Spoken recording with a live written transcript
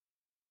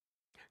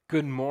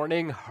Good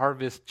morning,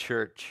 Harvest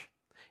Church.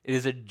 It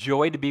is a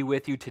joy to be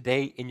with you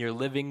today in your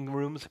living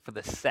rooms for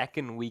the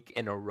second week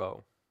in a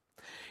row.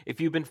 If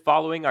you've been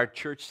following our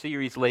church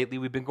series lately,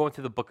 we've been going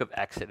through the book of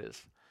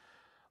Exodus.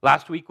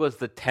 Last week was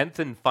the 10th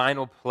and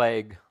final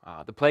plague,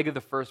 the plague of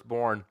the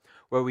firstborn,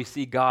 where we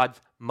see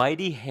God's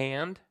mighty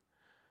hand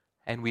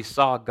and we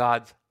saw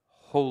God's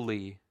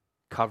holy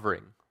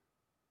covering.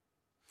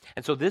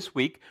 And so this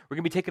week, we're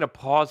going to be taking a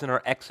pause in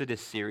our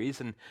Exodus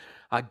series. And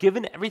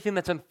given everything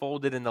that's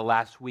unfolded in the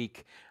last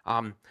week,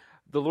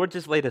 the Lord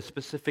just laid a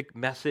specific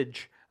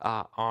message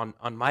on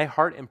my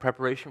heart in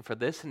preparation for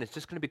this. And it's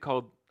just going to be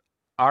called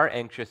Our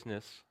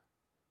Anxiousness,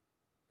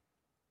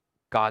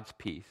 God's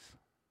Peace.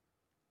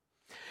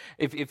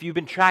 If you've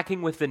been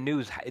tracking with the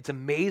news, it's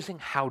amazing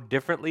how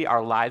differently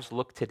our lives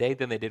look today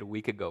than they did a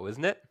week ago,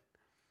 isn't it?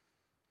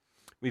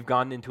 We've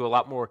gone into a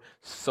lot more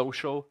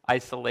social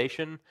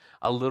isolation,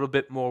 a little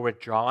bit more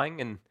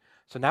withdrawing, and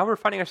so now we're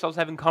finding ourselves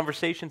having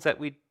conversations that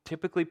we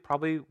typically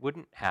probably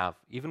wouldn't have,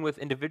 even with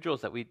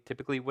individuals that we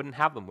typically wouldn't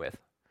have them with.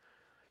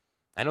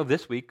 I know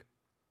this week,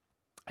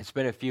 I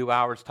spent a few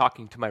hours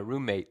talking to my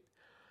roommate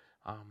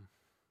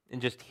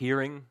and just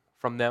hearing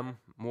from them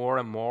more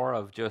and more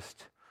of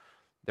just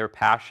their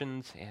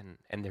passions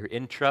and their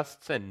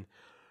interests, and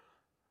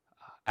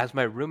as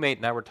my roommate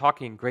and I were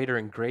talking greater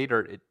and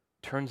greater, it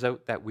turns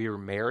out that we are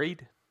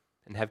married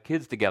and have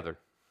kids together.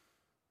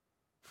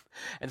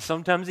 And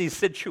sometimes these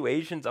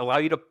situations allow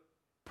you to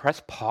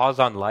press pause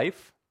on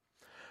life.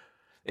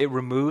 It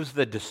removes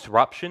the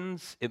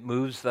disruptions, it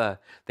moves the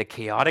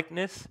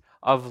chaoticness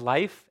of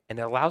life, and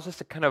it allows us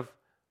to kind of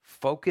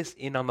focus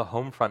in on the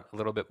home front a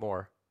little bit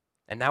more.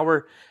 And now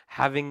we're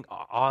having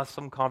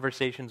awesome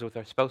conversations with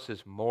our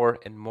spouses more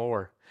and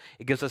more.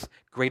 It gives us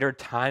greater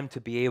time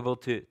to be able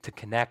to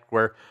connect,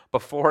 where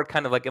before,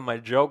 kind of like in my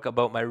joke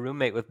about my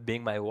roommate with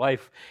being my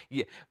wife,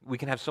 we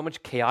can have so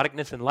much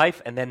chaoticness in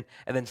life, and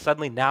then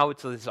suddenly now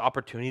it's this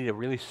opportunity to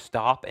really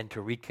stop and to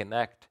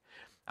reconnect.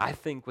 I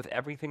think with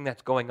everything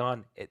that's going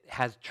on, it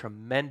has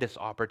tremendous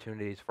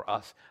opportunities for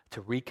us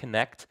to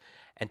reconnect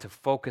and to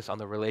focus on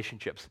the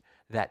relationships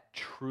that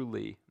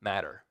truly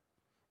matter.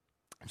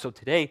 And so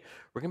today,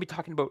 we're going to be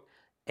talking about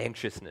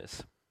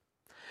anxiousness.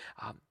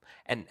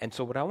 And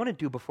so what I want to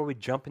do before we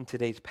jump in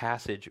today's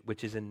passage,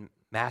 which is in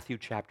Matthew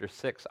chapter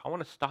 6, I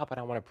want to stop and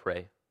I want to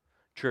pray.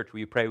 Church, will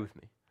you pray with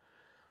me?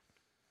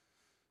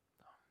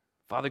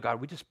 Father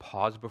God, we just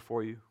pause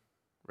before you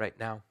right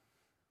now.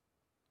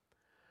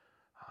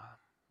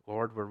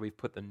 Lord, where we've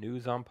put the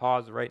news on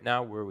pause right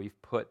now, where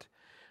we've put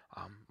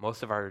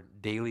most of our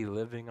daily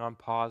living on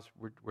pause,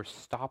 we're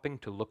stopping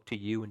to look to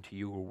you and to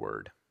your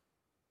word.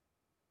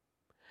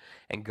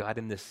 And God,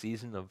 in this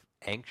season of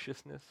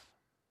anxiousness,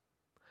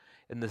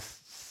 in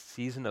this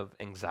season of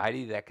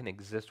anxiety that can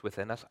exist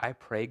within us, I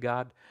pray,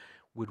 God,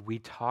 would we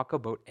talk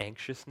about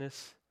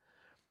anxiousness?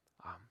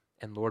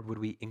 And Lord, would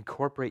we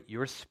incorporate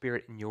your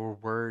spirit and your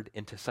word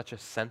into such a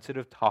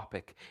sensitive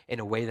topic in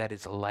a way that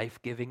is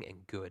life-giving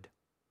and good?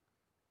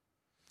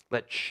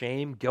 Let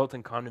shame, guilt,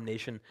 and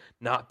condemnation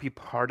not be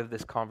part of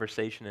this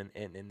conversation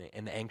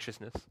and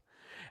anxiousness.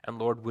 And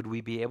Lord, would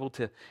we be able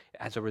to,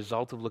 as a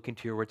result of looking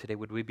to your word today,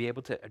 would we be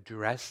able to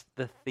address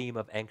the theme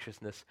of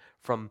anxiousness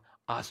from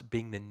us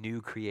being the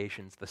new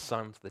creations, the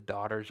sons, the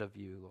daughters of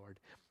you, Lord?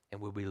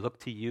 And would we look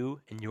to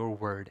you and your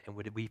word, and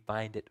would we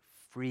find it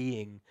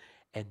freeing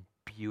and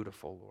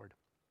beautiful, Lord?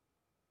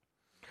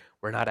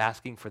 We're not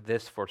asking for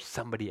this for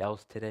somebody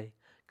else today.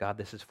 God,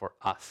 this is for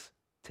us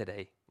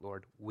today,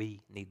 Lord.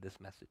 We need this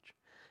message.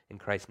 In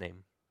Christ's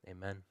name,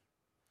 amen.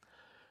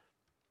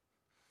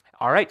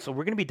 All right, so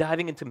we're going to be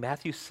diving into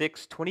Matthew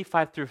 6,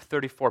 25 through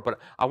 34, but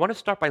I want to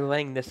start by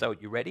laying this out.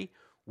 You ready?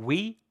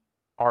 We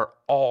are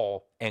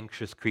all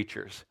anxious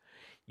creatures.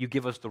 You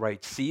give us the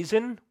right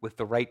season, with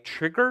the right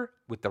trigger,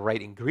 with the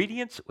right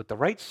ingredients, with the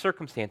right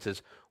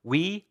circumstances.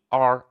 We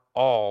are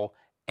all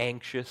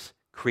anxious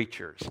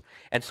creatures.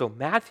 And so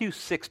Matthew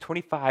 6,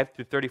 25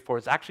 through 34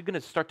 is actually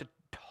going to start to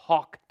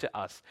talk to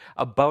us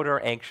about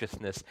our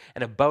anxiousness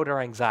and about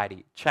our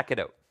anxiety. Check it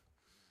out.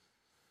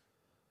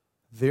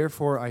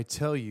 Therefore, I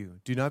tell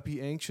you, do not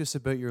be anxious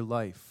about your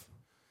life,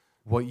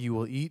 what you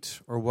will eat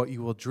or what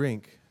you will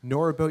drink,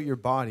 nor about your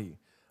body,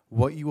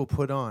 what you will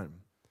put on.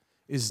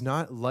 Is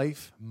not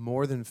life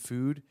more than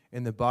food,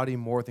 and the body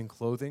more than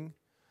clothing?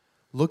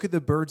 Look at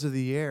the birds of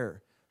the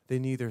air. They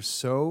neither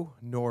sow,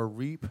 nor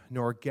reap,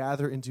 nor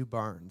gather into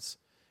barns,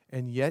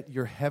 and yet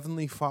your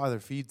heavenly Father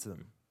feeds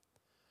them.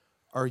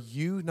 Are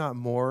you not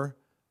more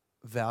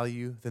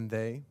value than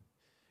they?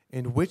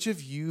 And which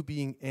of you,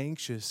 being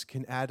anxious,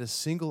 can add a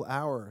single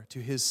hour to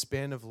his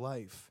span of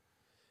life?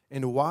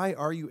 And why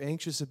are you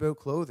anxious about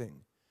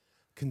clothing?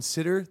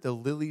 Consider the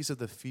lilies of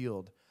the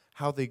field,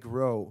 how they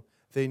grow.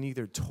 They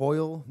neither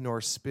toil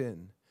nor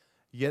spin.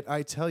 Yet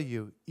I tell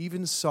you,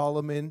 even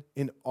Solomon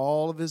in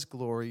all of his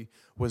glory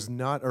was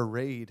not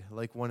arrayed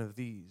like one of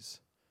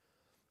these.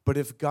 But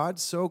if God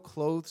so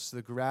clothes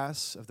the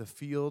grass of the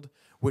field,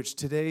 which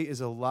today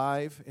is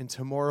alive and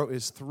tomorrow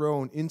is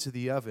thrown into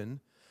the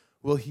oven,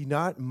 will he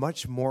not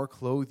much more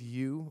clothe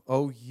you,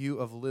 O you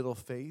of little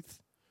faith?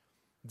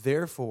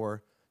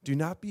 Therefore, do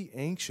not be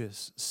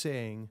anxious,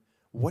 saying,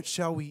 'What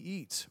shall we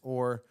eat?'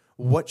 Or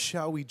 'What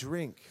shall we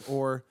drink?'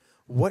 Or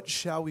 'What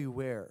shall we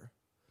wear?'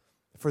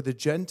 For the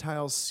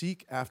Gentiles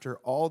seek after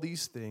all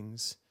these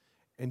things,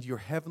 and your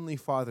heavenly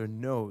Father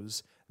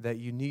knows that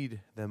you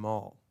need them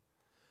all.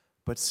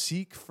 But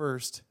seek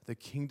first the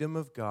kingdom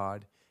of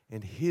God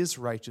and his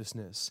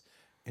righteousness,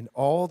 and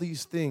all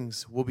these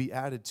things will be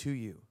added to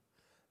you.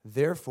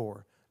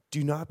 Therefore,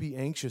 do not be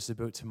anxious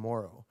about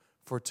tomorrow,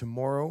 for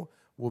tomorrow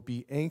will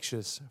be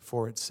anxious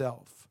for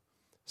itself.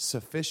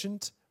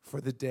 Sufficient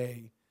for the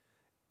day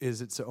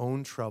is its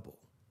own trouble."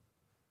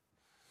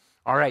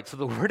 All right, so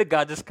the Word of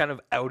God just kind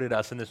of outed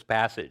us in this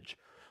passage.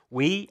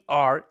 We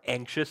are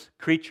anxious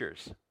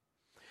creatures.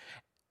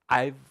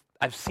 I've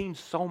seen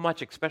so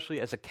much, especially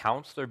as a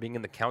counselor, being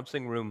in the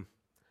counseling room.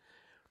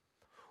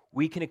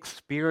 We can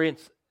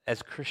experience,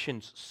 as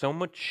Christians, so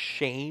much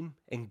shame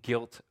and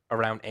guilt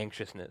around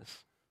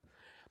anxiousness.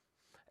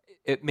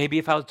 Maybe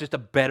if I was just a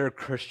better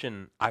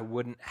Christian, I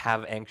wouldn't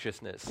have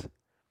anxiousness.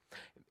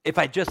 If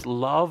I just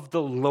loved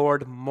the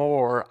Lord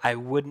more, I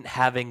wouldn't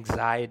have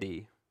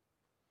anxiety.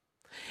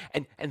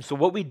 And so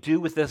what we do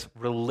with this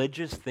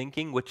religious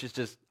thinking, which is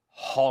just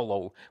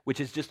hollow, which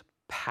is just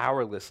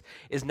powerless,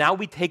 is now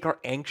we take our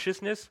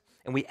anxiousness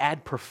and we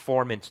add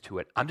performance to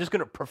it. I'm just going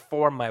to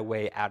perform my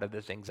way out of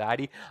this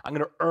anxiety. I'm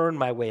going to earn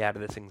my way out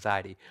of this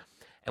anxiety.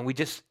 And we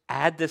just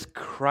add this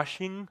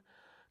crushing,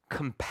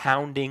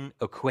 compounding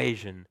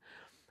equation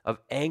of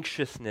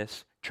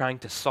anxiousness trying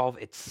to solve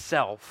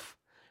itself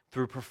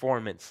through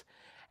performance.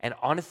 And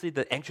honestly,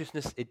 the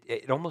anxiousness,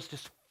 it almost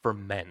just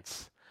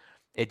ferments.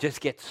 It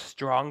just gets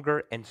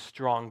stronger and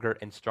stronger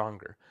and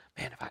stronger.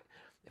 Man,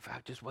 if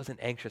I just wasn't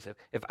anxious,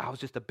 if I was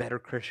just a better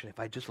Christian, if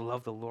I just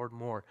loved the Lord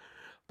more.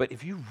 But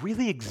if you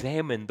really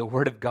examine the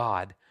Word of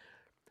God,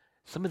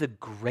 some of the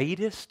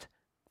greatest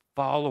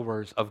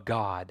followers of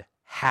God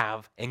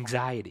have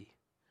anxiety.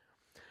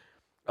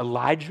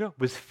 Elijah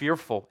was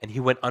fearful and he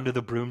went under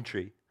the broom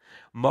tree.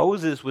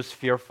 Moses was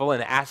fearful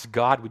and asked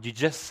God, would you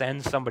just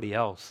send somebody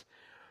else?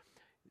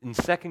 In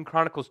 2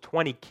 Chronicles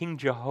 20, King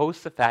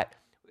Jehoshaphat,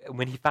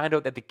 when he found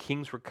out that the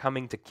kings were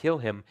coming to kill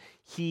him,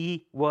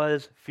 he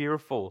was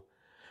fearful.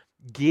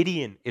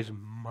 Gideon is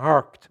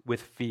marked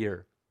with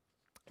fear.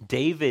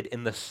 David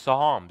in the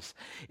Psalms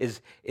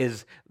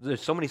there's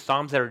so many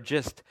Psalms that are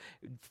just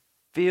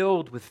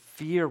filled with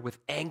fear, with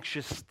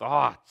anxious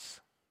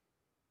thoughts.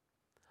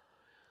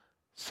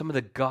 Some of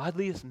the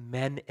godliest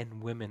men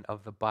and women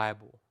of the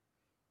Bible,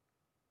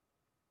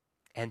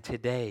 and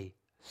today,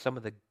 some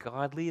of the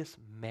godliest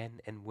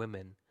men and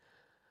women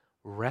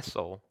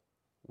wrestle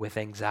with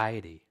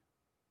anxiety.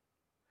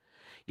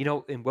 You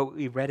know, in what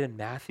we read in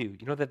Matthew,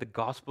 you know that the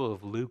Gospel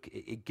of Luke,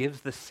 it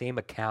gives the same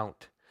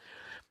account.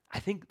 I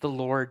think the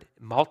Lord,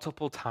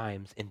 multiple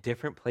times in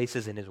different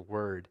places in his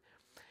word,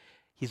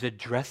 he's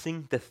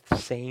addressing the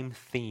same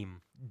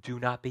theme. Do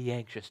not be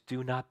anxious.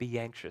 Do not be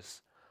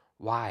anxious.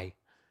 Why?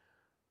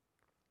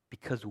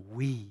 Because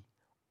we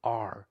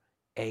are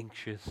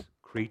anxious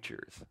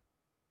creatures.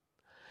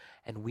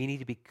 And we need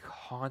to be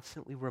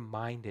constantly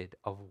reminded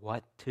of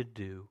what to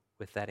do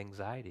with that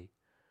anxiety.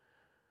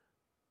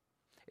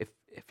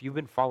 If you've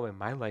been following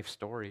my life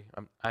story,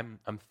 I'm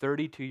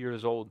 32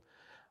 years old.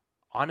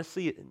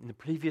 Honestly, in the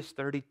previous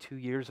 32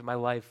 years of my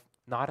life,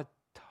 not a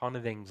ton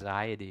of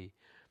anxiety.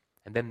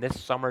 And then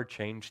this summer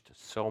changed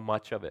so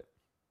much of it.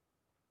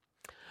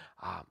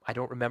 I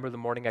don't remember the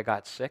morning I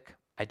got sick.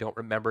 I don't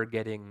remember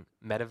getting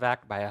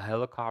medevaced by a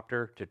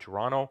helicopter to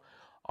Toronto.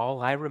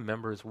 All I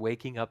remember is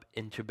waking up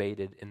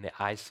intubated in the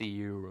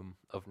ICU room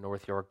of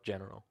North York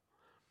General.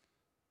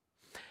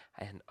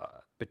 And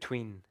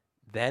between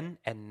then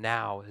and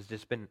now has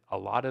just been a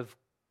lot of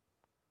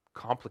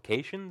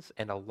complications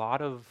and a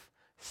lot of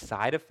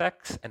side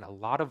effects and a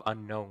lot of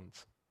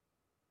unknowns.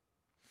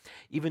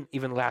 Even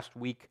last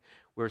week,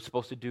 we were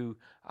supposed to do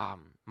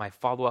my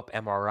follow-up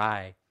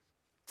MRI.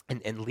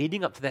 And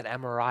leading up to that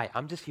MRI,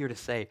 I'm just here to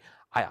say,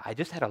 I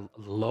just had a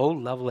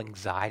low-level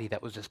anxiety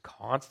that was just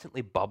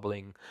constantly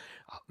bubbling.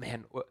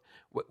 Man,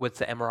 what's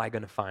the MRI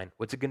going to find?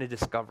 What's it going to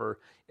discover?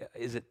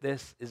 Is it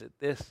this? Is it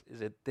this?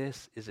 Is it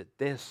this? Is it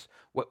this?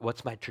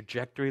 What's my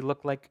trajectory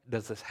look like?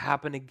 Does this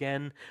happen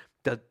again?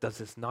 Does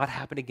this not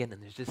happen again?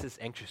 And there's just this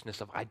anxiousness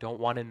of, I don't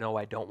want to know,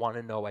 I don't want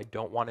to know, I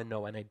don't want to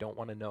know, and I don't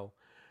want to know.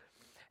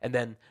 And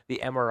then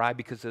the MRI,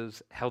 because it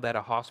was held at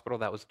a hospital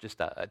that was just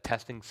a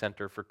testing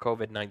center for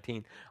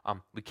COVID-19,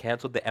 we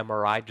canceled the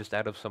MRI just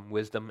out of some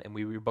wisdom, and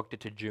we rebooked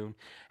it to June.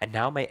 And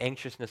now my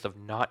anxiousness of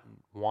not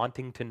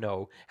wanting to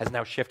know has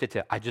now shifted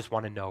to, I just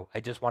want to know.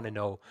 I just want to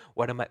know.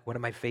 What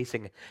am I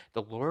facing?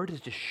 The Lord is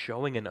just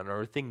showing and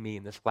unearthing me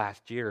in this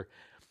last year.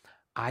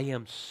 I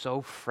am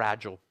so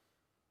fragile.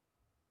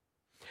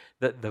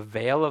 The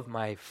veil of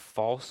my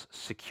false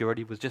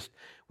security was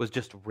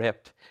just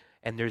ripped.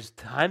 And there's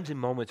times and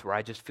moments where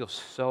I just feel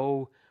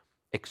so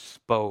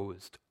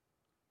exposed,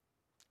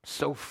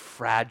 so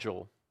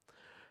fragile,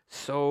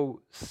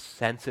 so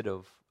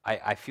sensitive.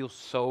 I feel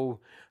so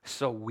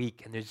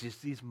weak. And there's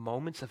just these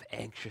moments of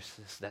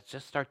anxiousness that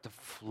just start to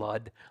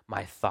flood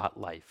my thought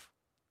life.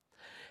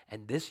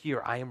 And this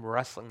year, I am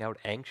wrestling out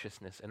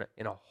anxiousness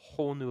in a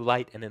whole new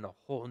light and in a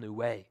whole new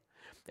way.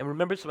 And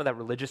remember some of that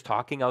religious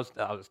talking I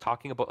was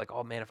talking about, like,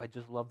 oh man, if I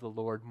just love the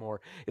Lord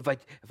more, if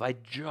I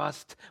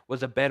just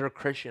was a better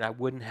Christian, I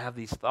wouldn't have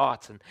these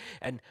thoughts.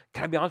 And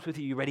can I be honest with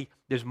you? You ready?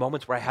 There's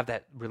moments where I have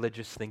that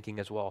religious thinking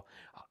as well.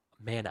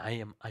 Man,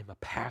 I'm a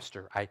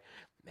pastor. I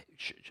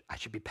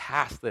should be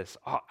past this.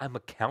 I'm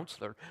a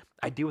counselor.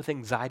 I deal with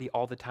anxiety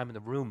all the time in the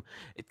room.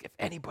 If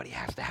anybody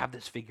has to have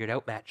this figured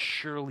out, Matt,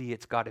 surely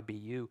it's got to be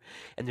you.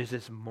 And there's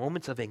this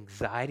moments of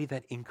anxiety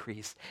that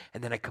increase,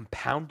 and then I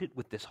compound it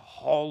with this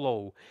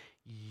hollow,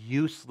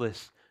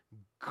 useless,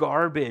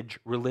 garbage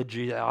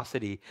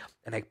religiosity,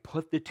 and I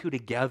put the two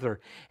together,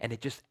 and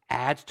it just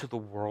adds to the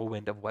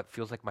whirlwind of what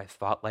feels like my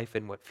thought life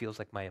and what feels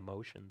like my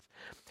emotions.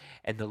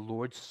 And the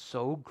Lord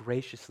so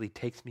graciously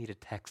takes me to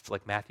texts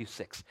like Matthew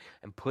 6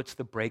 and puts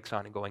the brakes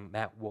on and going,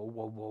 Matt, whoa,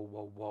 whoa, whoa,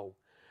 whoa, whoa.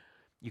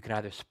 You can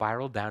either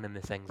spiral down in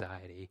this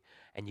anxiety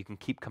and you can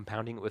keep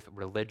compounding it with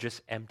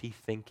religious, empty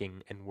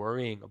thinking and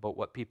worrying about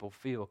what people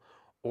feel,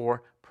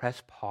 or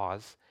press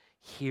pause.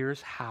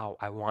 Here's how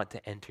I want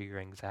to enter your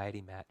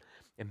anxiety, Matt.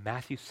 And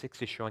Matthew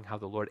 6 is showing how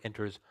the Lord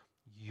enters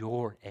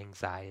your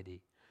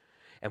anxiety.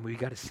 And we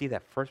got to see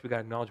that first. We got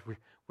to acknowledge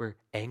we're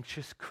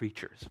anxious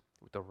creatures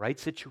with the right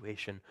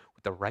situation,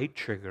 with the right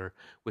trigger,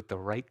 with the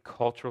right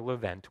cultural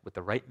event, with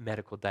the right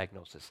medical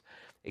diagnosis.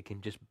 It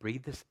can just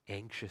breed this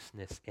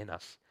anxiousness in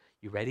us.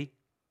 You ready?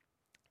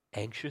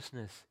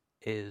 Anxiousness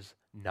is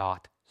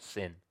not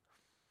sin.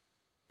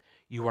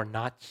 You are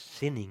not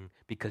sinning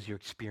because you're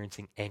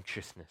experiencing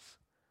anxiousness.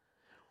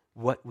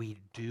 What we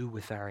do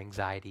with our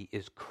anxiety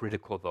is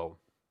critical, though.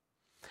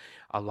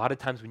 A lot of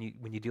times when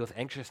you deal with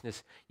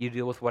anxiousness, you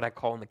deal with what I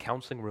call in the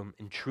counseling room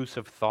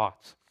intrusive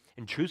thoughts.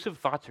 Intrusive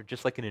thoughts are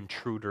just like an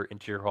intruder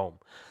into your home.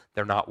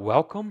 They're not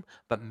welcome,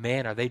 but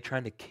man, are they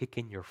trying to kick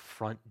in your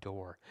front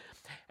door.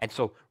 And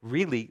so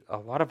really, a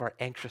lot of our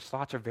anxious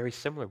thoughts are very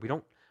similar. We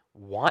don't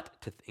want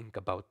to think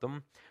about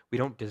them. We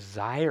don't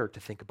desire to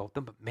think about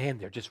them, but man,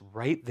 they're just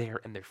right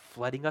there and they're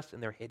flooding us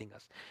and they're hitting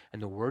us.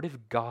 And the Word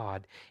of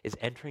God is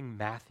entering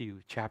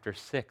Matthew chapter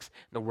 6.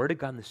 And the Word of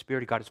God and the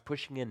Spirit of God is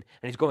pushing in and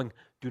He's going,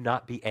 do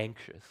not be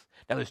anxious.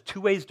 Now, there's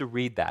two ways to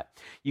read that.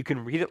 You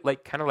can read it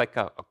like kind of like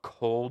a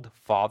cold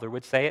father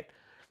would say it,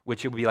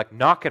 which would be like,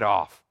 knock it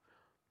off.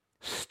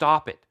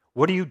 Stop it.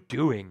 What are you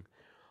doing?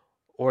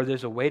 Or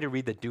there's a way to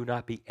read the do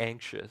not be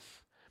anxious,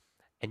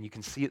 and you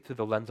can see it through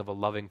the lens of a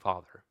loving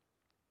father,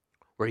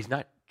 where He's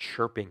not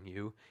chirping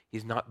you,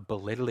 He's not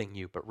belittling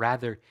you, but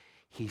rather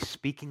He's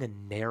speaking a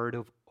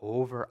narrative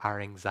over our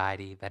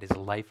anxiety that is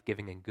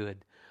life-giving and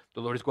good.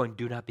 The Lord is going,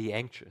 do not be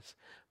anxious.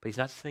 But He's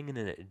not saying it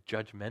in a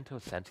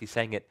judgmental sense. He's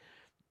saying it,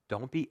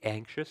 don't be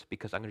anxious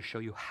because I'm going to show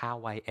you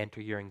how I enter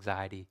your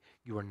anxiety.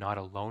 You are not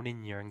alone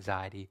in your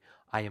anxiety.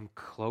 I am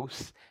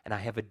close and I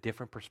have a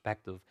different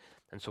perspective.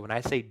 And so when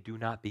I say do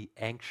not be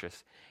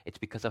anxious, it's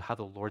because of how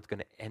the Lord's going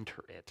to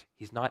enter it.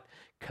 He's not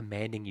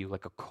commanding you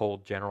like a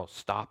cold general,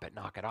 stop it,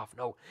 knock it off.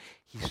 No,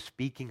 He's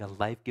speaking a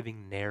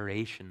life-giving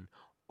narration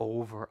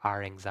over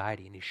our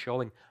anxiety. And He's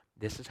showing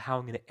this is how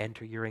I'm going to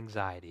enter your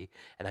anxiety.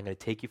 And I'm going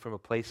to take you from a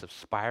place of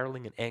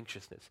spiraling and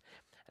anxiousness.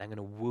 And I'm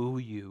going to woo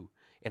you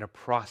in a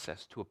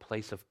process to a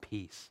place of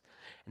peace.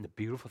 And the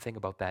beautiful thing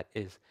about that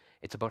is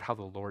it's about how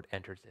the Lord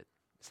enters it.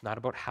 It's not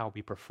about how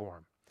we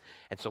perform.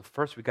 And so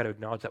first we got to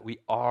acknowledge that we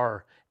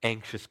are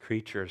anxious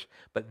creatures,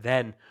 but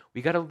then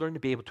we got to learn to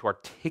be able to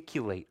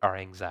articulate our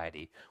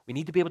anxiety. We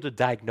need to be able to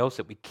diagnose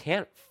it. We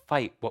can't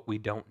fight what we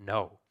don't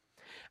know.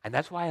 And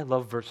that's why I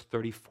love verse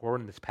 34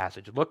 in this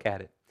passage. Look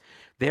at it.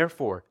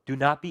 Therefore, do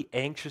not be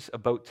anxious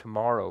about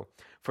tomorrow,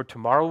 for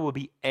tomorrow will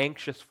be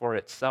anxious for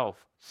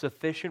itself.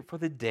 Sufficient for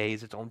the day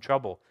is its own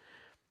trouble.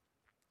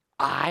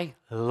 I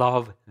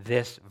love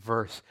this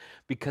verse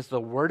because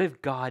the Word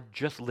of God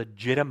just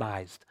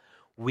legitimized.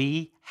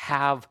 We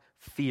have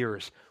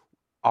fears.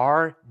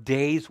 Our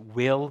days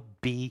will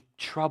be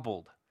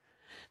troubled.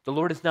 The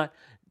Lord is not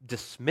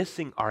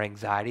dismissing our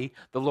anxiety.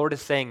 The Lord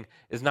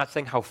is not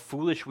saying how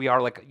foolish we are,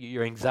 like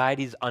your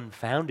anxiety is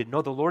unfounded.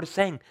 No, the Lord is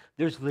saying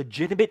there's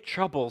legitimate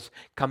troubles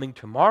coming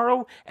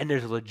tomorrow, and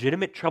there's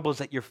legitimate troubles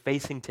that you're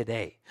facing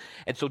today.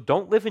 And so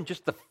don't live in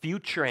just the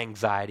future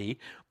anxiety,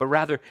 but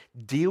rather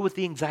deal with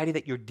the anxiety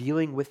that you're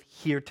dealing with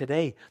here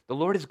today. The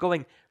Lord is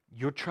going,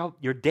 your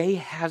day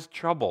has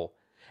trouble,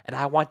 and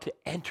I want to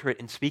enter it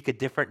and speak a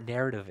different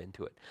narrative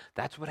into it.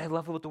 That's what I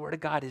love about the Word of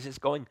God is it's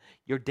going,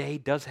 your day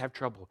does have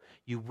trouble.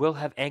 You will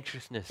have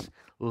anxiousness.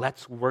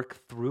 Let's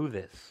work through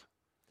this.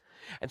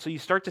 And so you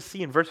start to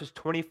see in verses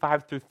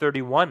 25 through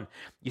 31,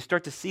 you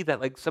start to see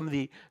that like some of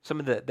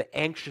the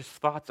anxious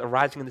thoughts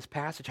arising in this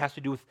passage has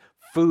to do with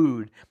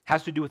food,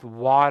 has to do with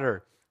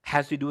water,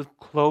 has to do with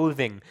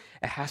clothing,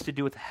 it has to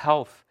do with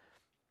health.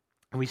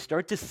 And we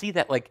start to see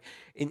that like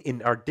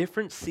in our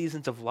different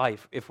seasons of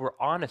life, if we're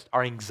honest,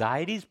 our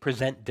anxieties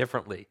present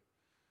differently.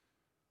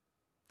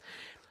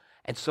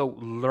 And so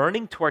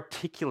learning to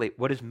articulate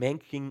what is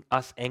making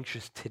us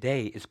anxious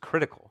today is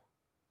critical.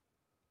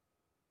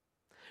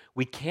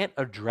 We can't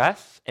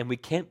address and we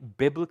can't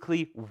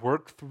biblically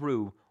work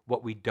through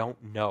what we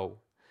don't know.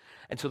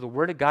 And so the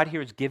Word of God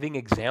here is giving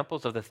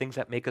examples of the things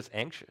that make us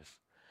anxious.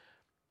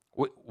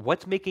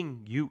 What's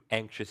making you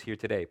anxious here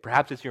today?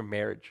 Perhaps it's your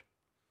marriage.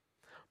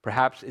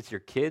 Perhaps it's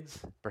your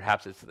kids.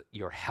 Perhaps it's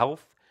your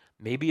health.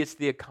 Maybe it's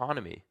the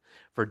economy.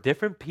 For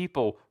different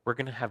people, we're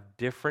going to have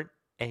different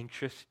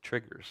anxious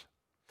triggers.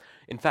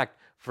 In fact,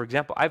 for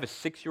example, I have a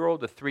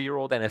 6-year-old, a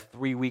 3-year-old, and a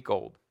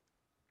 3-week-old.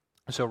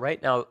 So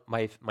right now,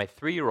 my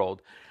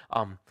 3-year-old,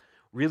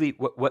 really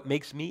what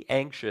makes me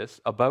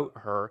anxious about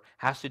her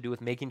has to do with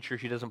making sure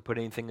she doesn't put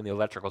anything in the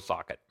electrical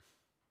socket.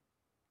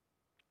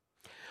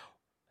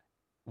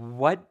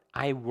 What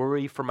I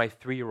worry for my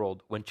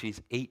 3-year-old when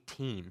she's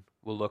 18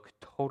 will look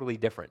totally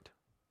different.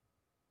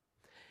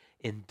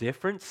 In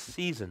different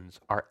seasons,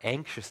 our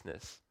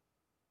anxiousness,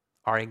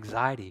 our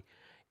anxiety,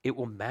 it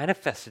will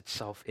manifest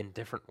itself in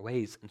different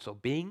ways. And so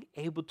being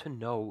able to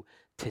know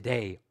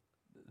today,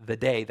 the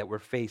day that we're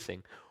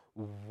facing,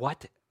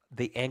 what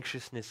the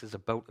anxiousness is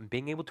about and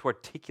being able to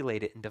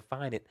articulate it and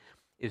define it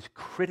is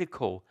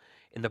critical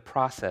in the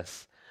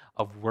process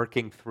of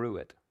working through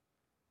it.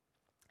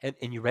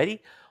 And you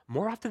ready?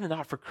 More often than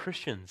not for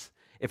Christians,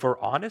 if we're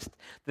honest,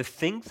 the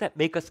things that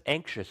make us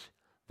anxious,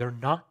 they're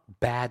not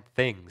bad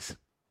things.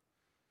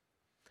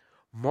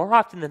 More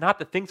often than not,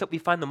 the things that we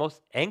find the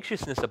most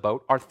anxiousness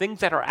about are things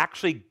that are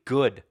actually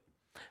good.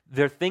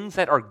 They're things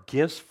that are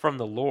gifts from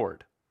the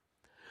Lord.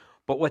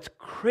 But what's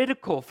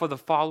critical for the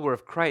follower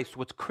of Christ,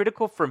 what's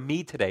critical for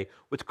me today,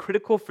 what's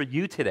critical for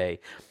you today,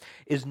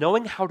 is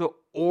knowing how to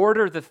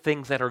order the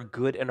things that are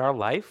good in our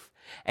life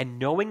and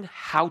knowing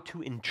how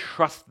to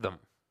entrust them.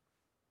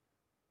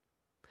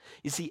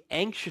 You see,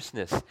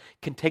 anxiousness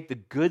can take the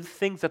good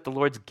things that the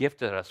Lord's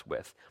gifted us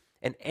with.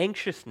 And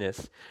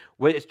anxiousness,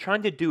 what it's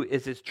trying to do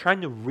is it's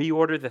trying to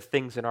reorder the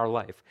things in our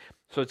life.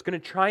 So it's going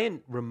to try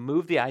and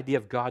remove the idea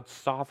of God's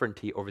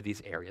sovereignty over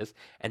these areas.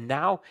 And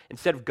now,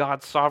 instead of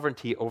God's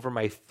sovereignty over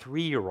my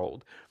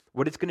 3-year-old,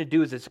 what it's going to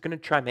do is it's going to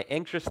try, my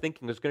anxious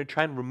thinking is going to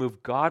try and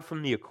remove God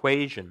from the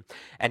equation.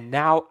 And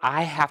now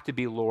I have to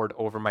be Lord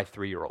over my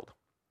 3-year-old.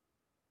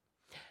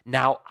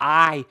 Now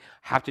I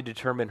have to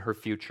determine her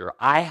future.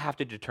 I have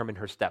to determine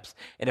her steps.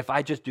 And if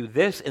I just do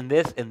this and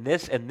this and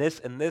this and this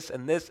and this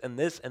and this and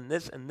this and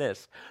this and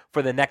this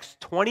for the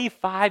next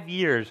 25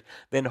 years,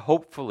 then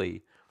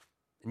hopefully,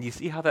 and you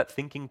see how that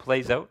thinking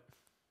plays out?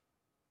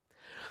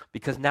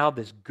 Because now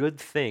this good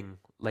thing,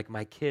 like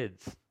my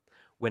kids,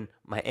 when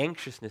my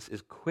anxiousness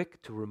is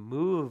quick to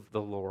remove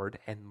the Lord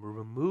and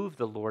remove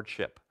the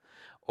lordship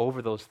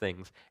over those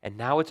things, and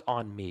now it's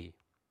on me,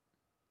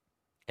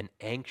 an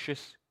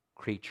anxious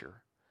creature.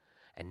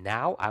 And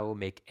now I will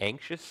make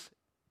anxious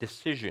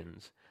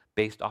decisions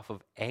based off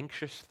of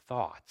anxious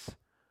thoughts.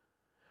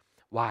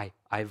 Why?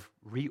 I've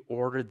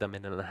reordered them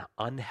in an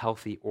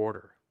unhealthy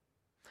order.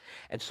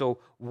 And so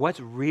what's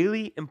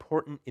really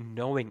important in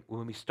knowing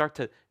when we start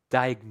to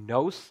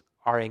diagnose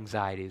our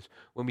anxieties,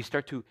 when we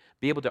start to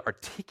be able to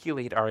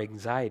articulate our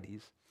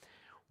anxieties,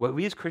 what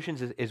we as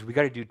Christians is we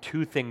got to do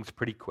 2 things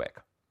pretty quick.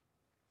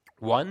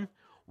 One,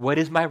 what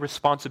is my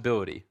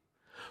responsibility?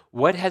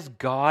 What has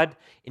God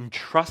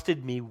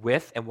entrusted me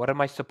with, and what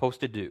am I supposed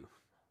to do?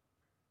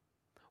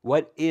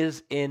 What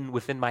is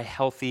within my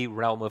healthy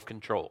realm of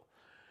control?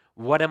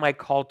 What am I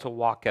called to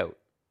walk out?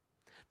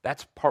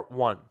 That's part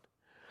 1.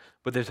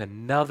 But there's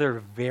another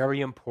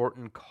very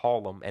important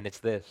column, and it's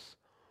this.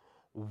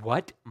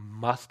 What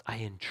must I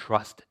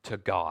entrust to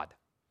God?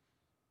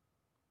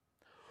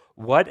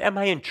 What am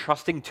I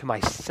entrusting to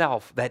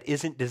myself that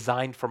isn't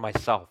designed for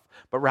myself,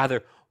 but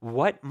rather,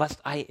 what must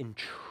I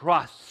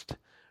entrust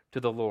to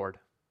the Lord?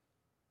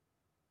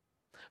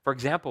 For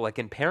example, like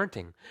in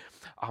parenting,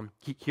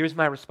 here's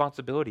my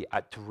responsibility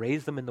to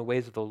raise them in the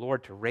ways of the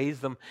Lord, to raise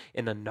them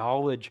in the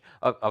knowledge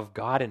of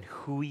God and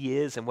who He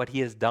is and what He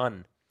has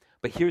done.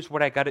 But here's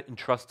what I got to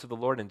entrust to the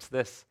Lord, and it's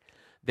this.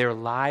 Their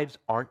lives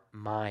aren't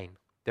mine.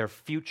 Their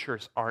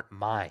futures aren't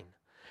mine.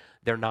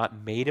 They're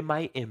not made in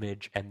my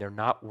image, and they're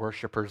not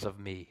worshipers of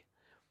me.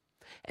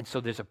 And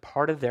so there's a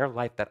part of their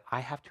life that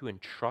I have to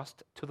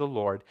entrust to the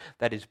Lord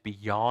that is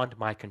beyond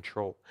my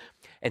control.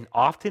 And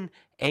often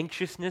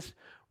anxiousness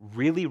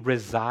really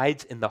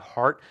resides in the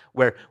heart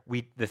where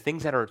the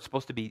things that are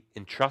supposed to be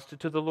entrusted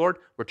to the Lord,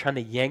 we're trying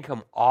to yank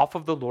them off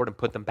of the Lord and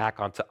put them back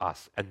onto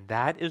us. And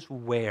that is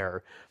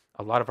where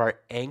a lot of our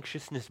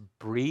anxiousness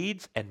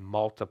breeds and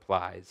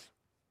multiplies.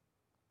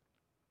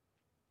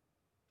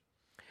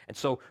 And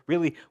so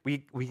really,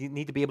 we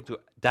need to be able to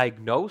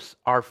diagnose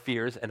our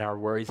fears and our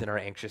worries and our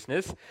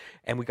anxiousness,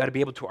 and we got to be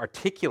able to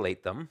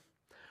articulate them,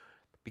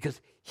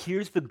 because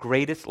here's the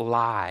greatest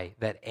lie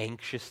that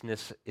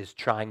anxiousness is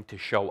trying to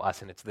show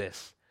us, and it's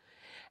this.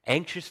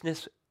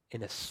 Anxiousness,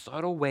 in a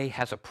subtle way,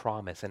 has a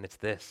promise, and it's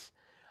this.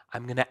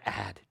 I'm going to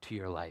add to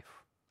your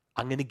life.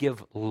 I'm going to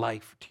give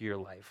life to your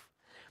life.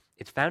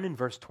 It's found in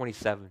verse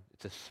 27.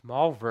 It's a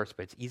small verse,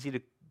 but it's easy to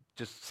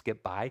just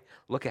skip by.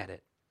 Look at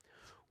it.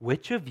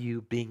 Which of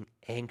you, being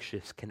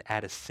anxious, can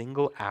add a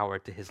single hour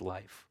to his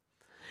life?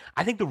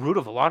 I think the root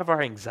of a lot of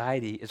our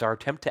anxiety is our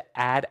attempt to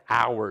add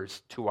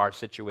hours to our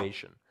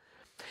situation.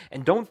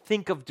 And don't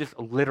think of just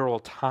literal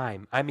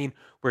time. I mean,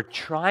 we're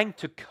trying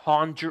to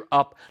conjure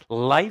up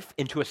life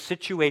into a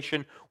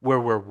situation where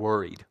we're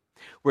worried.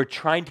 We're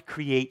trying to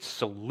create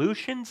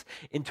solutions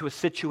into a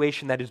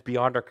situation that is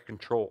beyond our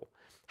control.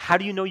 How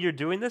do you know you're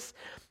doing this?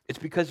 It's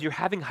because you're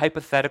having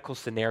hypothetical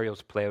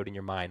scenarios play out in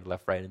your mind,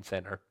 left, right, and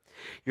center.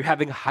 You're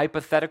having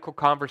hypothetical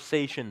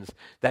conversations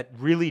that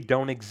really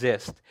don't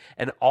exist.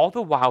 And all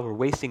the while, we're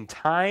wasting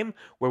time,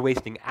 we're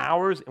wasting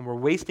hours, and we're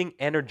wasting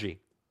energy,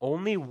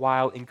 only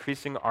while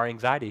increasing our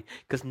anxiety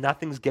because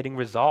nothing's getting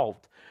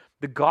resolved.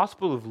 The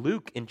Gospel of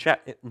Luke in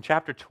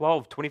chapter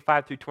 12,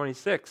 25 through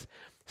 26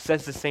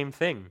 says the same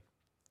thing.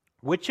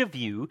 Which of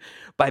you,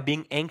 by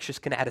being anxious,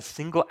 can add a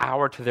single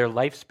hour to their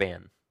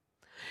lifespan?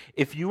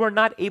 If you are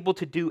not able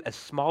to do as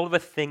small of a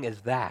thing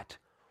as that,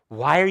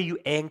 why are you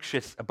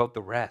anxious about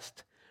the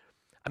rest?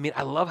 I mean,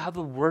 I love how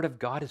the Word of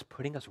God is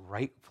putting us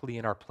rightfully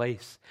in our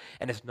place.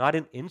 And it's not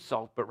an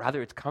insult, but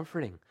rather it's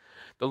comforting.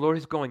 The Lord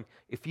is going,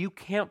 if you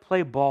can't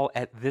play ball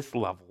at this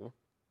level,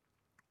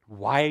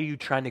 why are you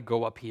trying to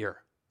go up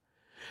here?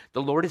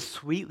 The Lord is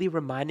sweetly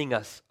reminding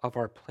us of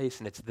our place,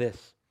 and it's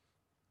this: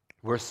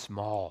 we're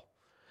small.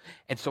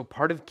 And so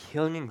part of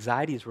killing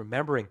anxiety is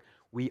remembering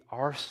we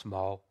are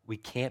small. We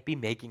can't be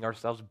making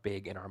ourselves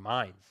big in our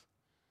minds.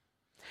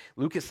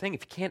 Luke is saying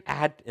if you can't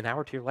add an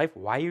hour to your life,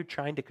 why are you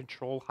trying to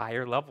control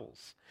higher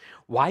levels?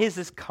 Why is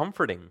this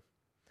comforting?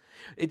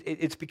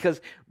 It's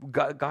because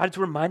God's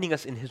reminding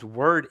us in his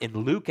word in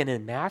Luke and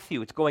in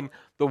Matthew. It's going,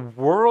 the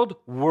world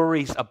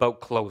worries about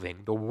clothing.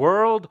 The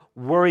world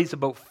worries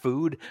about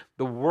food.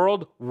 The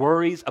world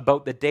worries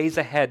about the days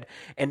ahead.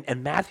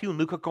 And Matthew and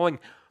Luke are going,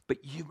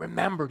 but you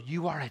remember,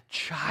 you are a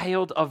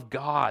child of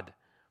God.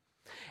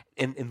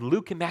 And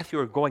Luke and Matthew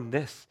are going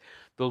this: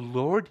 the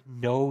Lord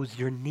knows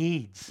your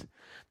needs.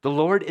 The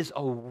Lord is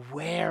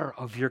aware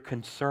of your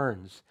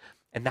concerns.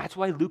 And that's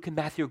why Luke and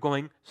Matthew are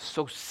going,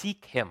 so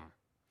seek him.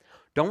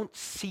 Don't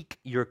seek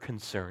your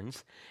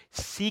concerns.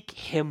 Seek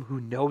him who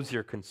knows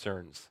your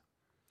concerns.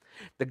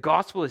 The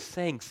gospel is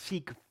saying,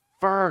 seek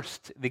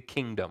first the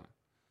kingdom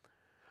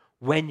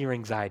when your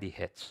anxiety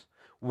hits,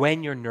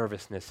 when your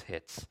nervousness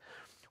hits.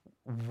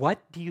 What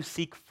do you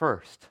seek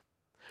first?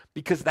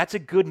 Because that's a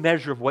good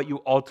measure of what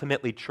you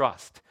ultimately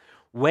trust.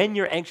 When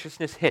your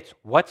anxiousness hits,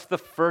 what's the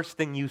first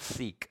thing you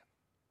seek?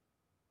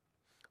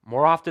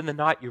 More often than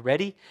not, you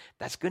ready?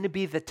 That's going to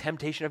be the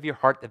temptation of your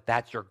heart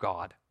that's your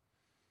God.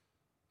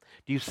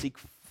 Do you seek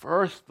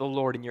first the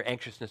Lord in your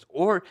anxiousness,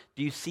 or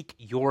do you seek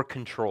your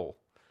control?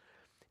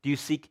 Do you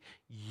seek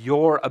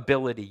your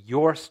ability,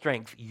 your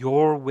strength,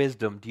 your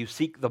wisdom? Do you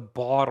seek the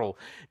bottle?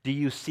 Do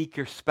you seek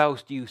your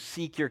spouse? Do you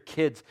seek your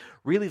kids?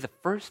 Really, the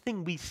first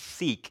thing we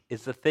seek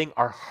is the thing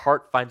our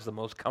heart finds the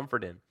most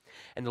comfort in.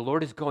 And the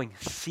Lord is going,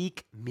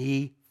 seek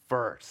me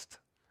first.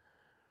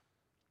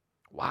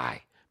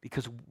 Why?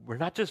 Because we're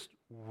not just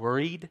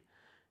worried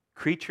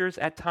creatures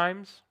at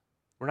times.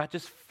 We're not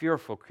just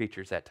fearful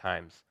creatures at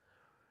times.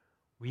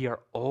 We are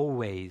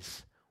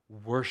always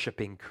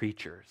worshiping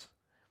creatures.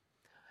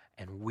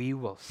 And we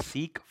will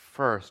seek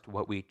first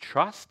what we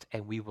trust,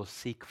 and we will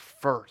seek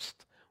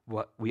first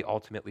what we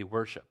ultimately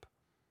worship.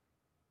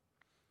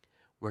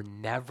 We're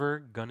never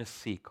going to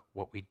seek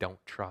what we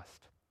don't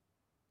trust.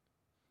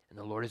 And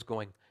the Lord is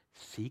going,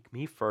 seek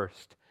me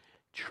first.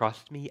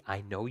 Trust me.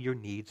 I know your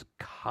needs.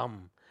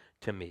 Come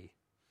to me.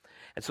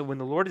 And so when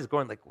the Lord is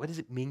going, like, what does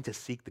it mean to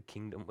seek the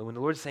kingdom? When the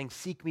Lord is saying,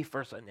 seek me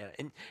first,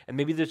 and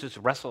maybe there's this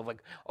wrestle of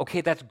like,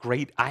 okay, that's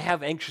great. I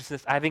have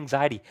anxiousness. I have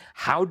anxiety.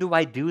 How do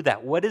I do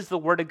that? What is the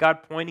Word of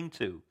God pointing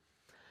to?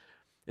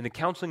 In the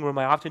counseling room,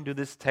 I often do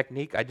this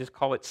technique. I just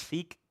call it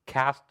seek,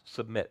 cast,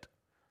 submit.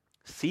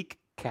 Seek,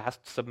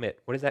 cast, submit.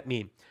 What does that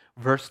mean?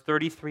 Verse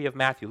 33 of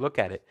Matthew, look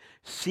at it.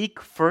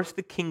 Seek first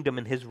the kingdom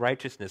and his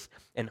righteousness,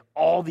 and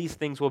all these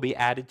things will be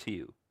added to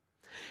you.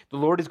 The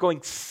Lord is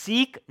going,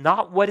 seek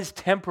not what is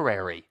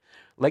temporary,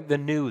 like the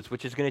news,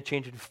 which is going to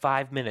change in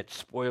 5 minutes.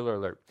 Spoiler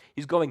alert.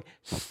 He's going,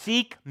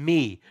 seek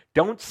me.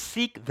 Don't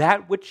seek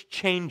that which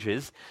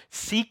changes.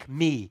 Seek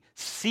me.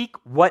 Seek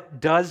what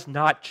does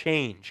not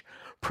change.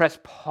 Press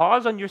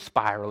pause on your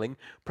spiraling.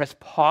 Press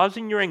pause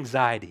in your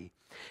anxiety.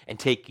 And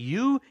take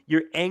you,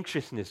 your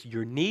anxiousness,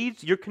 your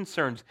needs, your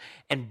concerns,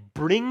 and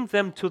bring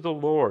them to the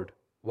Lord.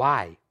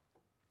 Why?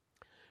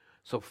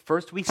 So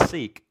first we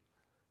seek,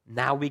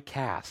 now we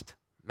cast.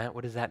 Matt,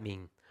 what does that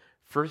mean?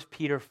 1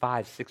 Peter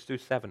 5, 6 through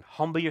 7.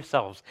 Humble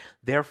yourselves,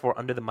 therefore,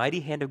 under the mighty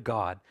hand of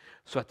God,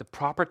 so at the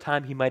proper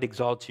time he might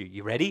exalt you.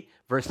 You ready?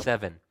 Verse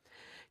 7.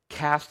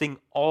 Casting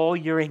all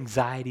your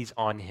anxieties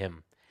on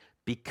him,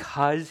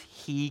 because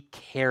he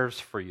cares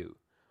for you.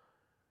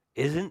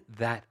 Isn't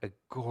that a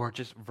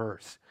gorgeous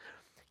verse?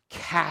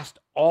 Cast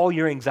all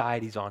your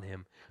anxieties on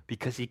him,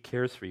 because he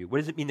cares for you. What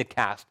does it mean to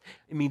cast?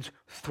 It means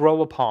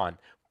throw upon,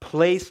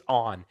 place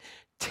on,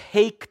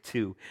 take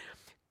to,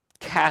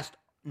 cast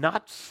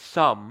not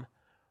some,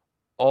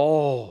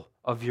 all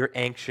of your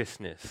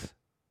anxiousness.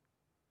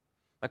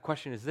 My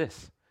question is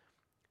this: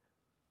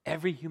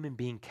 every human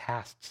being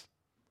casts.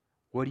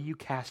 What are you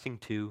casting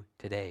to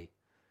today?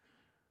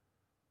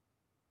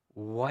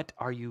 What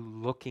are you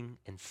looking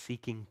and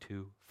seeking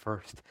to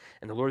first?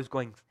 And the Lord is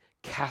going,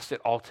 cast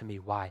it all to me.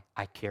 Why?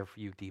 I care for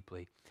you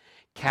deeply.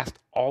 Cast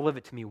all of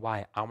it to me.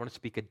 Why? I want to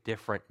speak a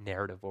different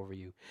narrative over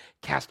you.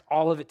 Cast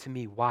all of it to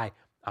me. Why?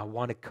 I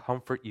want to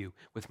comfort you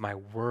with my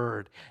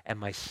word and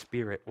my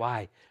spirit.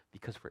 Why?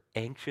 Because we're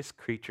anxious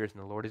creatures,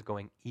 and the Lord is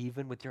going,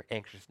 even with your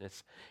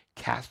anxiousness,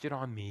 cast it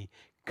on me.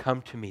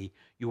 Come to me.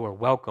 You are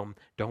welcome.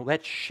 Don't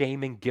let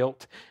shame and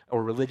guilt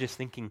or religious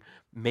thinking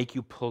make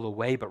you pull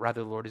away, but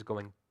rather the Lord is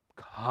going,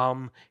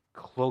 come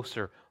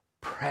closer.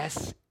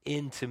 Press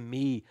into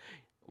me.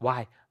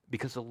 Why?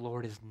 Because the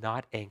Lord is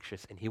not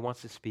anxious, and he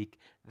wants to speak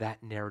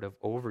that narrative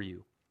over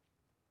you.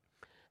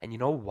 And you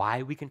know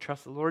why we can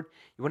trust the Lord?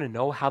 You want to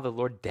know how the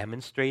Lord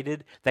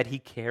demonstrated that he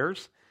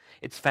cares?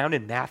 It's found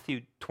in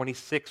Matthew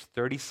 26,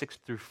 36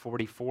 through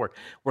 44,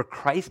 where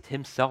Christ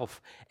himself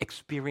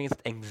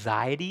experienced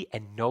anxiety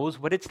and knows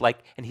what it's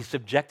like, and he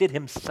subjected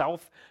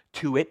himself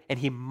to it, and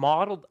he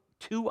modeled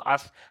to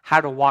us how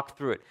to walk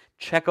through it.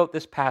 Check out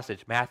this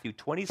passage, Matthew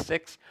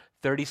 26,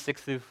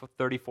 36 through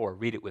 34.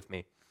 Read it with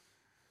me.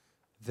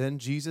 Then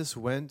Jesus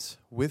went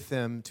with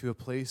them to a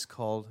place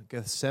called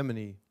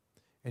Gethsemane,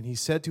 and he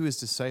said to his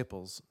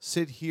disciples,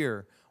 "Sit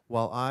here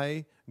while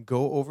I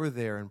go over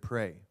there and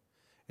pray."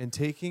 And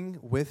taking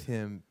with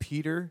him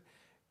Peter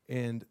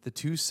and the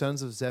two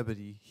sons of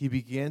Zebedee, he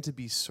began to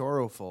be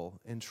sorrowful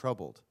and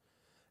troubled.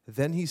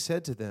 Then he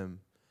said to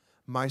them,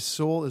 "My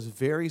soul is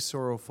very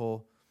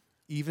sorrowful,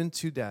 even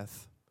to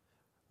death.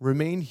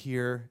 Remain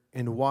here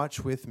and watch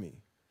with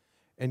me."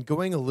 And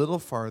going a little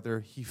farther,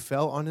 he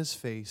fell on his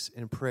face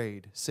and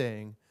prayed,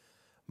 saying,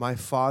 "My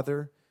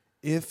Father,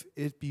 if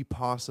it be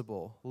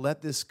possible,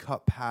 let this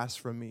cup pass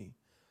from me.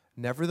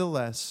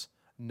 Nevertheless,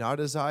 not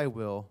as I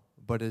will,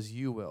 but as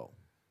you will."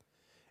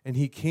 And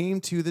he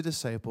came to the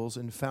disciples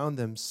and found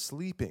them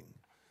sleeping.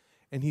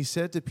 And he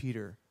said to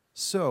Peter,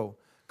 "So,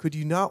 could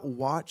you not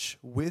watch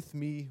with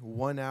me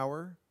 1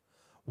 hour?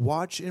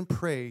 Watch and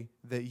pray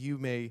that you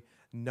may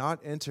not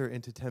enter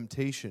into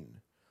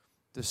temptation.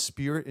 The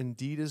spirit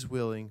indeed is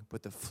willing,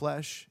 but the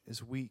flesh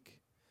is weak."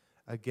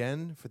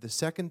 Again, for the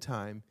second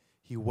time,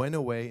 he went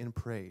away and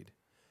prayed,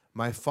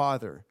 "My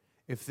Father,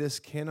 if this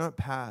cannot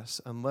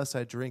pass unless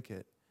I drink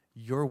it,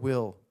 your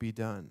will be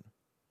done."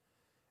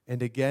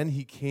 And again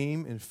he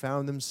came and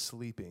found them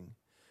sleeping,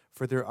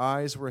 for their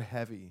eyes were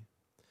heavy.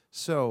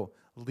 So,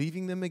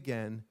 leaving them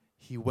again,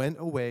 he went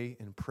away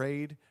and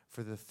prayed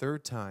for the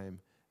third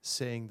time,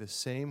 saying the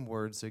same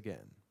words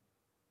again.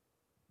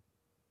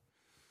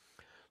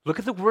 Look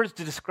at the words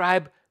to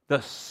describe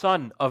the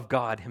Son of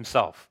God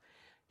himself.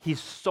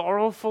 He's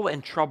sorrowful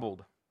and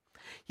troubled.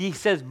 He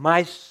says,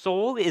 "My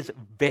soul is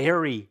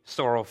very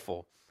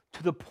sorrowful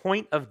to the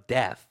point of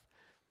death."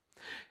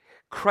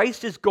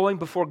 Christ is going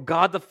before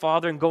God the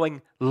Father and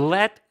going,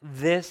 let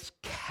this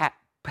cup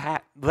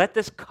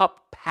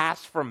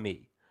pass from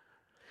me.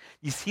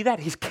 You see that?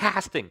 He's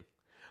casting.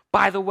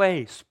 By the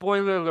way,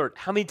 spoiler alert,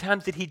 how many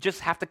times did he just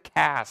have to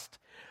cast?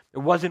 It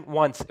wasn't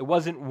once. It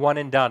wasn't one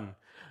and done.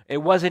 It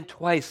wasn't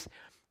twice.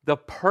 The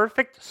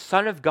perfect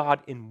Son of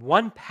God in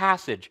one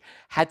passage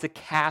had to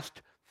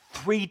cast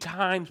 3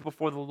 times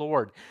before the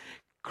Lord.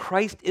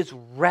 Christ is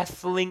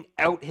wrestling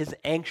out his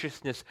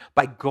anxiousness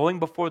by going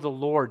before the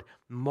Lord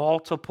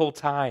multiple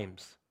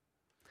times.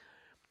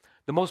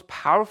 The most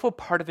powerful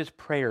part of his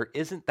prayer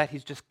isn't that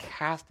he's just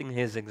casting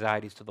his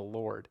anxieties to the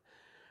Lord.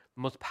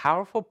 The most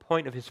powerful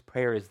point of his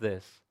prayer is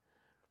this: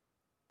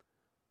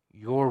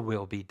 your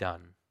will be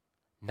done,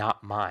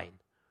 not mine.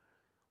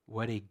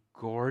 What a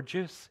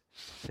gorgeous,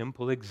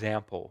 simple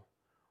example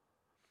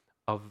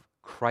of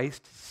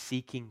Christ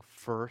seeking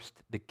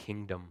first the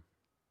kingdom.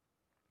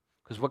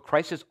 Because what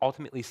Christ is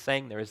ultimately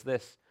saying there is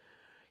this: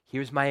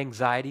 here's my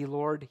anxiety,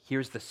 Lord.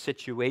 Here's the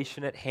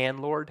situation at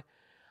hand, Lord.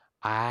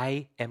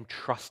 I am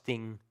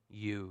trusting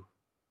you.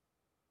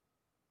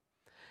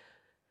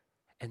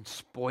 And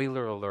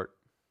spoiler alert,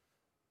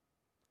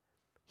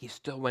 he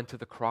still went to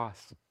the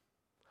cross.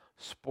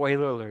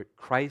 Spoiler alert,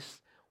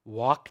 Christ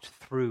walked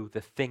through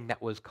the thing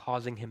that was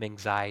causing him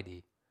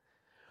anxiety.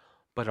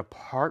 But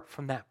apart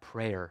from that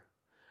prayer,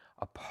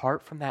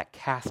 apart from that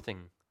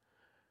casting,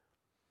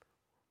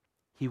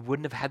 he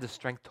wouldn't have had the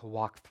strength to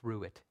walk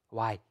through it.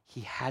 Why?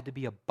 He had to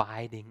be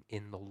abiding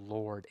in the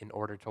Lord in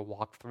order to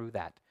walk through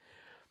that.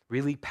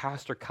 Really,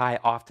 Pastor Kai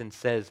often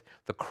says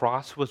the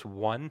cross was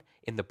won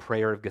in the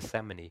prayer of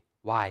Gethsemane.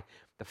 Why?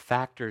 The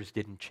factors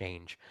didn't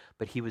change,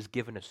 but he was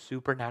given a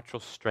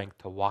supernatural strength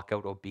to walk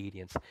out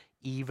obedience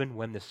even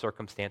when the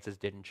circumstances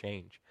didn't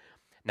change.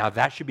 Now,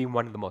 that should be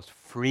one of the most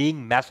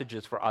freeing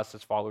messages for us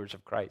as followers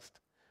of Christ.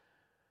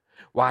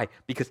 Why?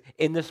 Because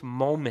in this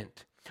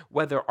moment,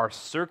 whether our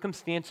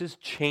circumstances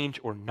change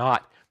or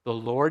not, the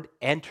Lord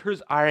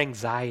enters our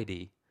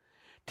anxiety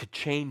to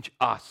change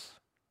us,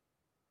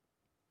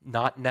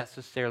 not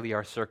necessarily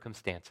our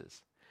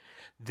circumstances.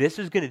 This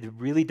is going to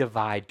really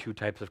divide 2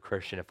 types of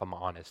Christian, if I'm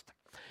honest.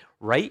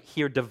 Right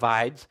here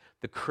divides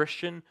the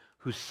Christian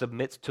who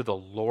submits to the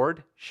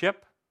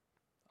lordship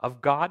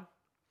of God,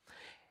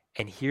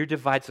 and here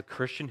divides the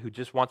Christian who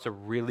just wants a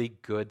really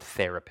good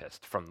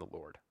therapist from the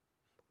Lord.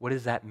 What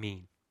does that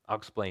mean? I'll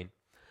explain.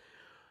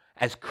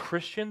 As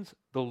Christians,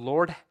 the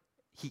Lord,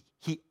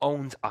 he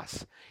owns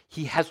us.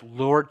 He has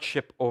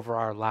lordship over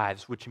our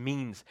lives, which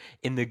means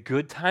in the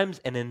good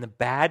times and in the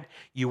bad,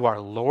 you are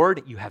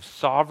Lord. You have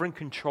sovereign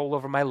control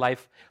over my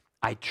life.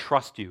 I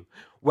trust you.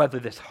 Whether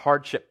this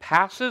hardship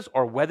passes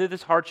or whether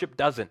this hardship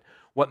doesn't,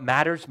 what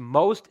matters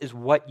most is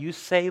what you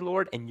say,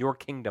 Lord, and your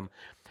kingdom.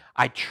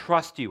 I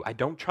trust you. I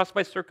don't trust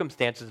my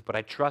circumstances, but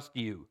I trust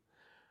you.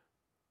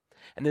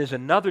 And there's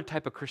another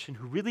type of Christian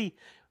who really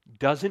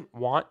doesn't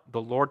want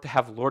the Lord to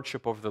have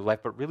lordship over their life,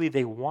 but really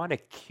they want a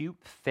cute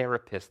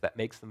therapist that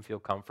makes them feel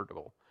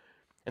comfortable.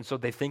 And so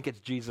they think it's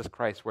Jesus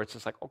Christ, where it's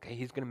just like, okay,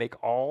 he's going to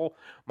make all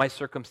my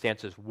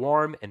circumstances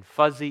warm and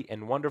fuzzy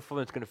and wonderful,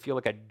 and it's going to feel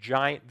like a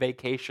giant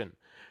vacation.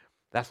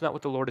 That's not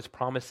what the Lord is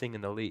promising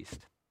in the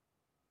least.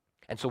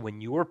 And so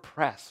when you are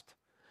pressed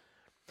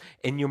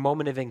in your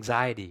moment of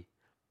anxiety,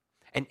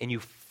 and you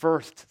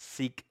first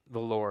seek the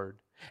Lord,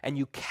 and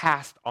you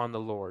cast on the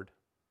Lord,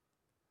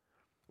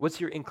 what's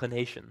your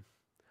inclination?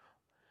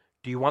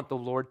 Do you want the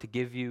Lord to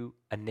give you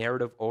a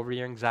narrative over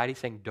your anxiety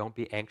saying, don't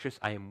be anxious,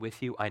 I am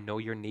with you, I know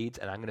your needs,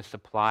 and I'm going to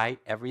supply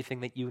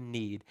everything that you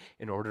need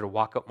in order to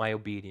walk out my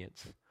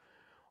obedience?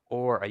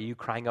 Or are you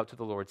crying out to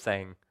the Lord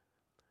saying,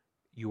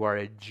 you are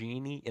a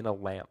genie in a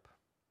lamp,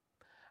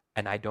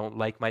 and I don't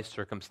like my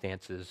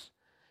circumstances,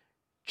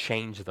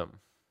 change them?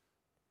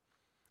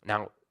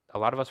 Now, a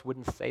lot of us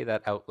wouldn't say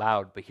that out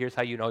loud, but here's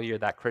how you know you're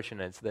that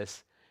Christian, and it's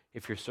this: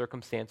 if your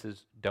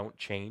circumstances don't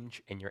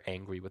change and you're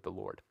angry with the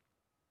Lord.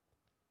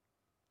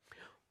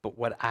 But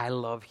what I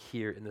love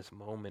here in this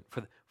moment,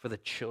 for the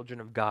children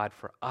of God,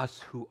 for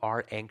us who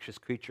are anxious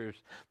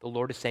creatures, the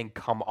Lord is saying,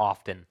 come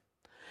often.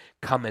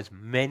 Come as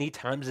many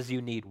times as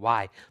you need.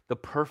 Why? The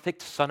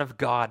perfect Son of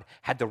God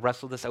had to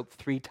wrestle this out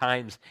 3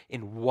 times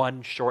in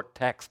one short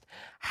text.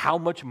 How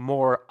much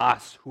more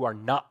us who are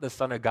not the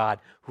Son of God,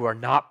 who are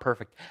not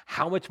perfect,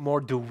 how much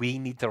more do we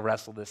need to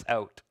wrestle this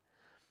out?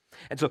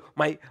 And so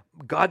what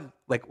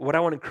I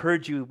want to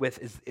encourage you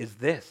with is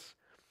this.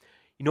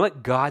 You know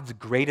what God's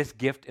greatest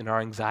gift in our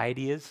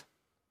anxiety is?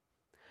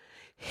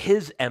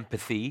 His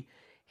empathy,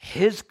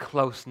 his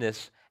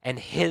closeness, and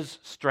his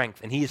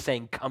strength. And he is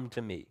saying, come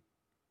to me.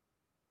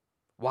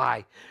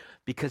 Why?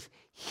 Because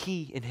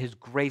he, in his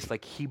grace,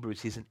 like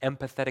Hebrews, he's an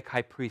empathetic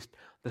high priest.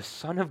 The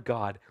Son of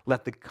God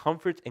left the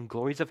comforts and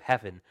glories of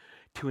heaven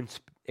to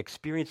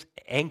experience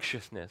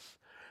anxiousness,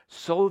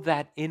 so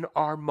that in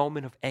our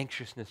moment of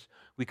anxiousness,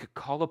 we could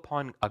call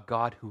upon a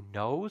God who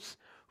knows,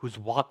 who's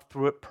walked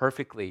through it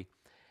perfectly,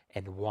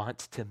 and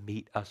wants to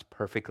meet us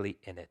perfectly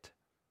in it.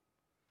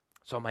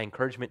 So my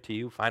encouragement to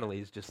you, finally,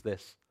 is just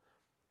this.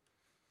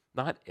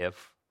 Not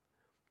if,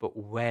 but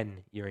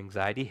when your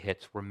anxiety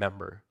hits,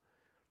 remember,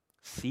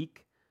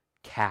 seek,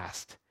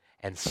 cast,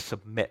 and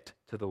submit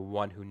to the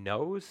one who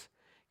knows,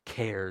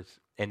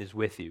 cares, and is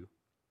with you.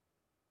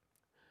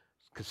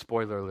 Because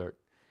spoiler alert,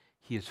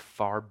 he is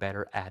far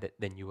better at it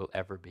than you will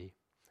ever be.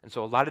 And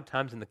so a lot of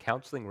times in the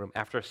counseling room,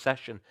 after a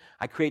session,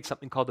 I create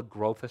something called a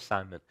growth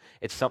assignment.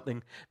 It's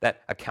something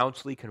that a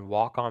counselee can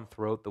walk on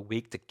throughout the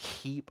week to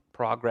keep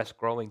progress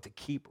growing, to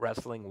keep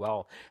wrestling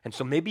well. And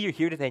so maybe you're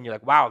here today and you're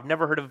like, wow, I've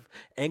never heard of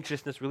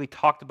anxiousness really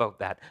talked about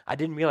that. I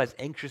didn't realize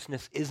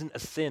anxiousness isn't a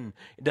sin.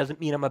 It doesn't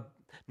mean I'm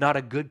not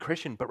a good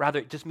Christian, but rather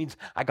it just means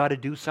I got to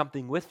do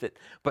something with it.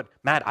 But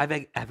Matt, I've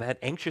had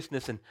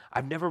anxiousness and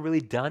I've never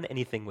really done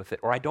anything with it,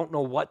 or I don't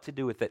know what to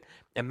do with it.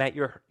 And Matt,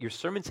 your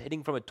sermon's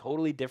hitting from a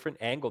totally different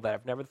angle that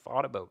I've never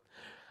thought about.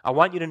 I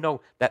want you to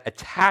know that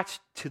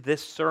attached to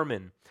this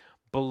sermon,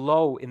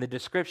 below in the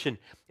description,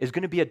 is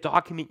going to be a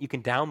document you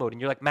can download. And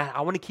you're like, Matt,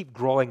 I want to keep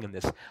growing in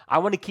this. I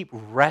want to keep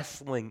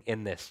wrestling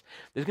in this.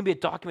 There's going to be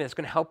a document that's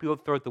going to help you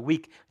out throughout the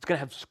week. It's going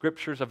to have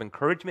scriptures of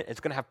encouragement. It's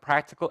going to have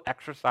practical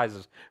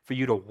exercises for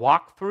you to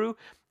walk through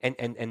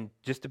and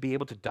just to be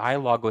able to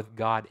dialogue with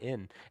God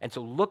in. And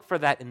so look for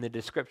that in the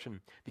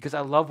description, because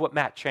I love what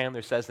Matt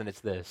Chandler says, and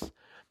it's this: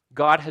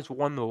 God has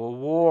won the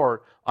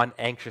war on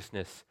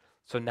anxiousness,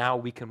 so now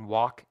we can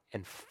walk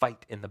and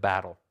fight in the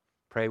battle.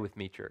 Pray with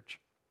me, church.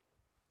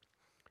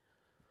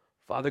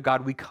 Father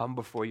God, we come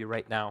before you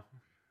right now.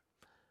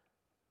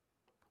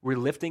 We're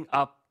lifting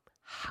up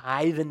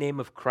high the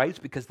name of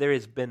Christ, because there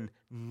has been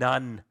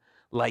none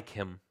like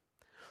him,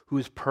 who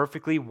has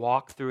perfectly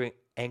walked through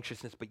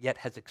anxiousness, but yet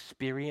has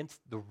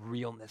experienced the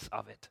realness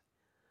of it,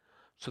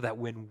 so that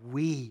when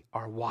we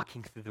are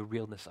walking through the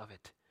realness of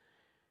it,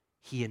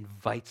 he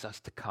invites us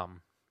to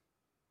come.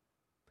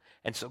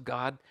 And so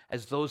God,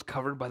 as those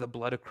covered by the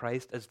blood of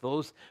Christ, as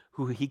those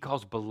who he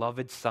calls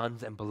beloved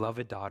sons and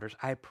beloved daughters,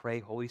 I pray,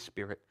 Holy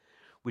Spirit,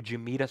 would you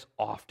meet us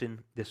often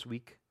this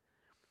week?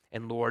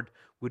 And Lord,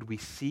 would we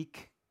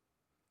seek,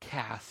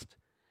 cast,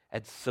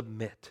 and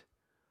submit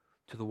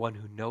to the one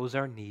who knows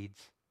our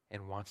needs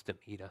and wants to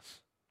meet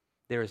us?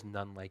 There is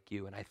none like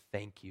you, and I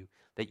thank you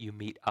that you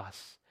meet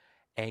us,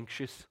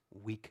 anxious,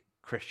 weak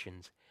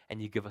Christians,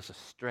 and you give us a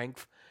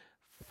strength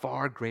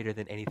far greater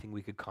than anything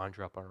we could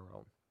conjure up on our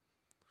own.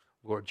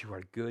 Lord, you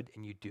are good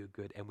and you do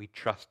good, and we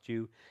trust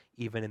you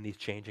even in these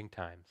changing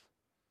times.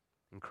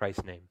 In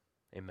Christ's name,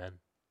 amen.